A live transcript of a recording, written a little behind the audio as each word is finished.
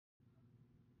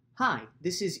Hi,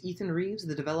 this is Ethan Reeves,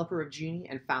 the developer of Genie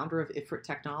and founder of Ifrit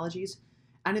Technologies,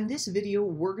 and in this video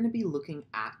we're going to be looking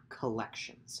at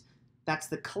collections. That's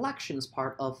the collections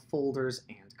part of folders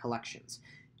and collections.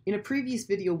 In a previous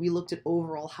video we looked at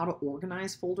overall how to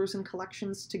organize folders and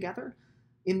collections together.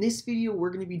 In this video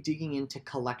we're going to be digging into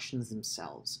collections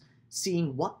themselves,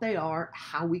 seeing what they are,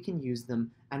 how we can use them,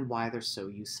 and why they're so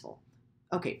useful.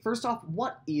 Okay, first off,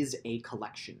 what is a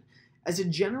collection? As a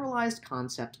generalized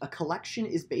concept, a collection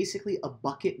is basically a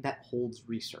bucket that holds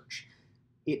research.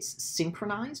 It's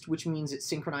synchronized, which means it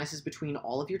synchronizes between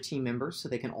all of your team members so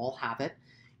they can all have it.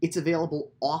 It's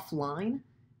available offline,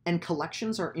 and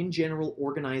collections are in general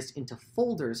organized into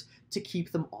folders to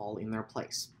keep them all in their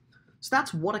place. So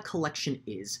that's what a collection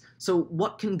is. So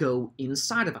what can go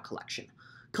inside of a collection?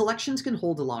 Collections can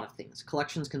hold a lot of things.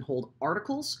 Collections can hold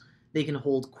articles, they can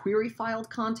hold query-filed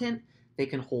content, they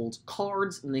can hold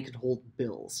cards, and they can hold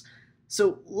bills.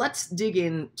 So let's dig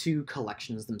into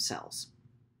collections themselves.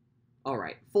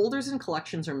 Alright, folders and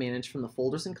collections are managed from the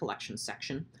Folders and Collections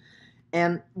section.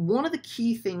 And one of the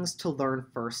key things to learn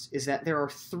first is that there are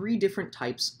 3 different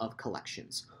types of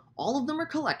collections. All of them are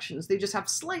collections, they just have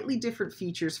slightly different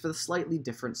features for the slightly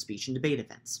different speech and debate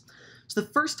events. So the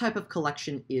first type of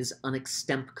collection is an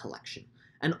extemp collection.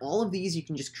 And all of these you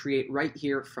can just create right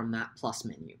here from that plus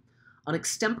menu. An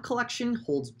extemp collection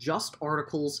holds just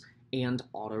articles and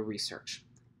auto research.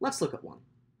 Let's look at one.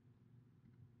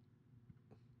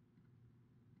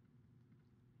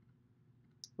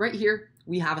 Right here,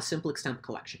 we have a simple extemp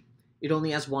collection. It only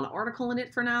has 1 article in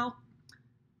it for now,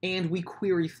 and we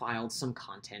query filed some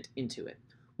content into it.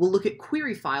 We'll look at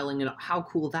query filing and how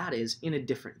cool that is in a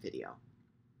different video.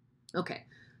 Okay,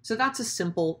 so that's a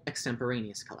simple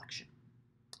extemporaneous collection.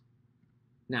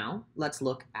 Now, let's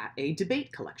look at a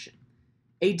debate collection.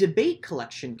 A debate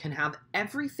collection can have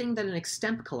everything that an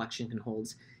extemp collection can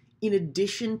hold, in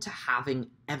addition to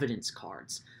having evidence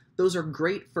cards. Those are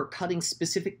great for cutting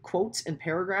specific quotes and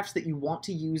paragraphs that you want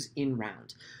to use in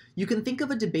round. You can think of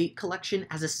a debate collection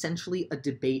as essentially a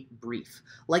debate brief,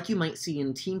 like you might see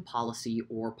in team policy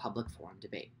or public forum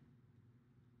debate.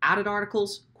 Added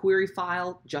articles, query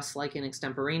file, just like in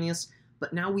extemporaneous,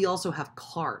 but now we also have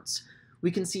cards.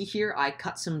 We can see here I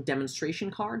cut some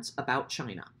demonstration cards about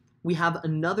China. We have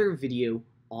another video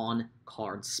on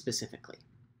cards specifically.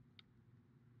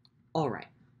 Alright,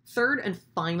 third and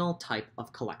final type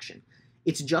of collection.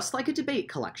 It's just like a debate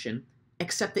collection,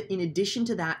 except that in addition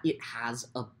to that, it has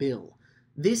a bill.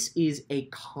 This is a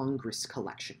Congress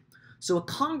collection. So a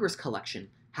Congress collection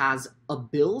has a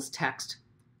bill's text,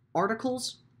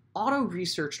 articles,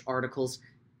 auto-researched articles,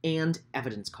 and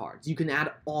evidence cards. You can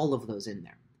add all of those in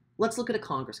there. Let's look at a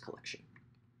Congress collection.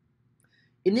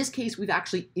 In this case, we've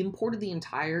actually imported the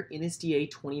entire NSDA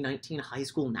 2019 High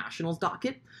School Nationals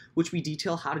docket, which we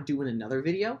detail how to do in another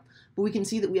video, but we can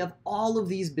see that we have all of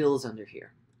these bills under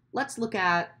here. Let's look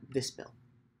at this bill.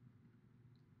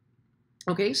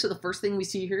 Okay, so the first thing we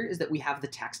see here is that we have the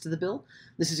text of the bill.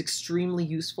 This is extremely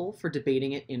useful for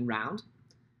debating it in round.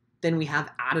 Then we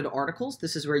have added articles.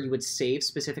 This is where you would save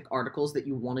specific articles that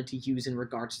you wanted to use in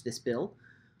regards to this bill.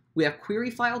 We have query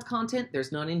filed content.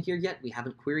 There's none in here yet. We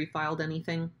haven't query filed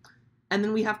anything. And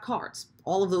then we have cards.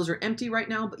 All of those are empty right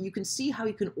now, but you can see how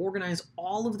you can organize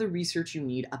all of the research you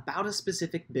need about a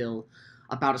specific bill,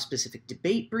 about a specific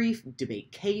debate brief,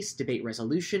 debate case, debate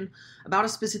resolution, about a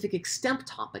specific extemp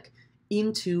topic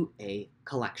into a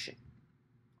collection.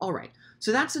 All right,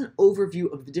 so that's an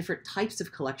overview of the different types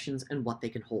of collections and what they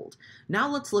can hold. Now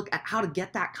let's look at how to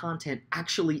get that content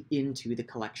actually into the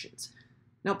collections.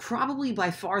 Now, probably by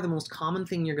far the most common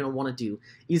thing you're going to want to do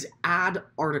is add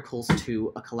articles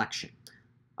to a collection.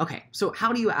 Okay, so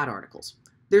how do you add articles?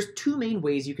 There's 2 main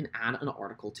ways you can add an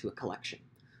article to a collection.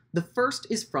 The first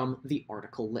is from the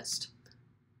article list.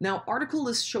 Now, article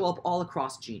lists show up all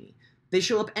across Genie. They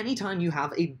show up anytime you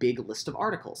have a big list of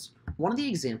articles. One of the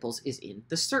examples is in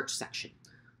the search section.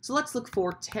 So let's look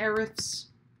for tariffs,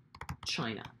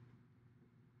 China.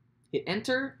 Hit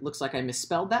enter. Looks like I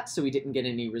misspelled that, so we didn't get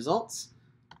any results.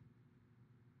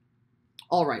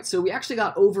 Alright, so we actually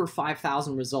got over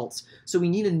 5,000 results, so we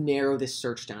need to narrow this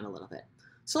search down a little bit.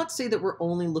 So let's say that we're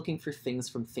only looking for things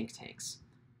from think tanks.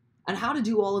 And how to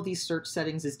do all of these search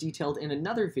settings is detailed in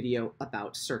another video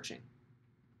about searching.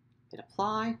 Hit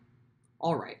apply.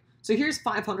 Alright, so here's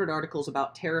 500 articles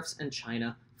about tariffs and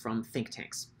China from think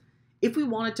tanks. If we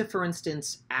wanted to, for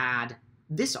instance, add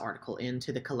this article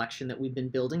into the collection that we've been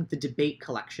building, the debate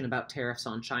collection about tariffs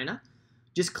on China,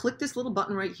 just click this little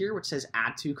button right here which says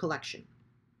Add to Collection.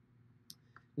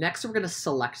 Next, we're going to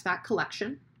select that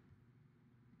collection,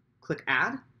 click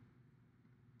Add.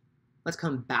 Let's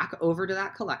come back over to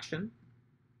that collection.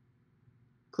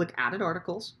 click Added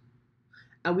Articles,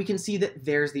 and we can see that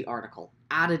there's the article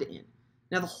added in.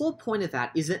 Now, the whole point of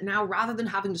that is that now, rather than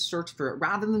having to search for it,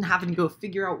 rather than having to go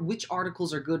figure out which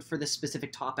articles are good for this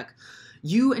specific topic,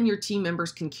 you and your team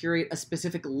members can curate a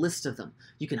specific list of them.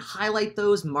 You can highlight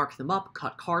those, mark them up,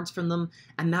 cut cards from them,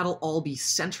 and that'll all be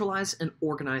centralized and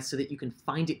organized so that you can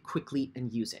find it quickly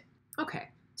and use it. Okay,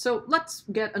 so let's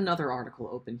get another article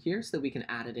open here so that we can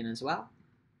add it in as well.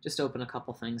 Just open a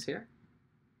couple things here.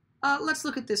 Let's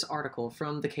look at this article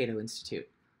from the Cato Institute.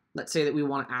 Let's say that we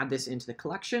want to add this into the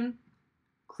collection.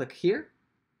 Click here,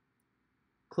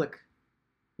 click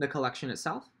the collection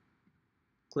itself,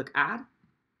 click Add,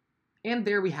 and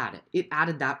there we had it. It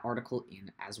added that article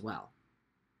in as well.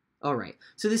 All right,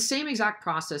 so the same exact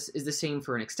process is the same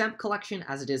for an extemp collection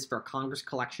as it is for a Congress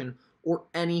collection or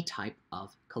any type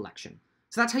of collection.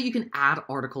 So that's how you can add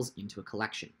articles into a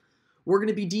collection. We're going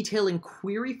to be detailing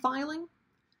query filing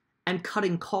and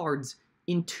cutting cards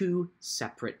in 2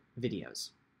 separate videos.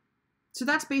 So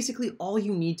that's basically all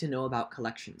you need to know about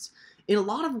collections. In a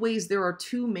lot of ways, there are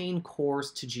 2 main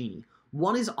cores to Genie.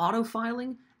 One is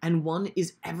auto-filing, and one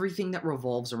is everything that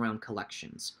revolves around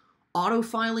collections.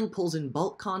 Auto-filing pulls in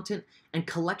bulk content, and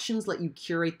collections let you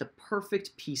curate the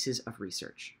perfect pieces of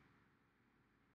research.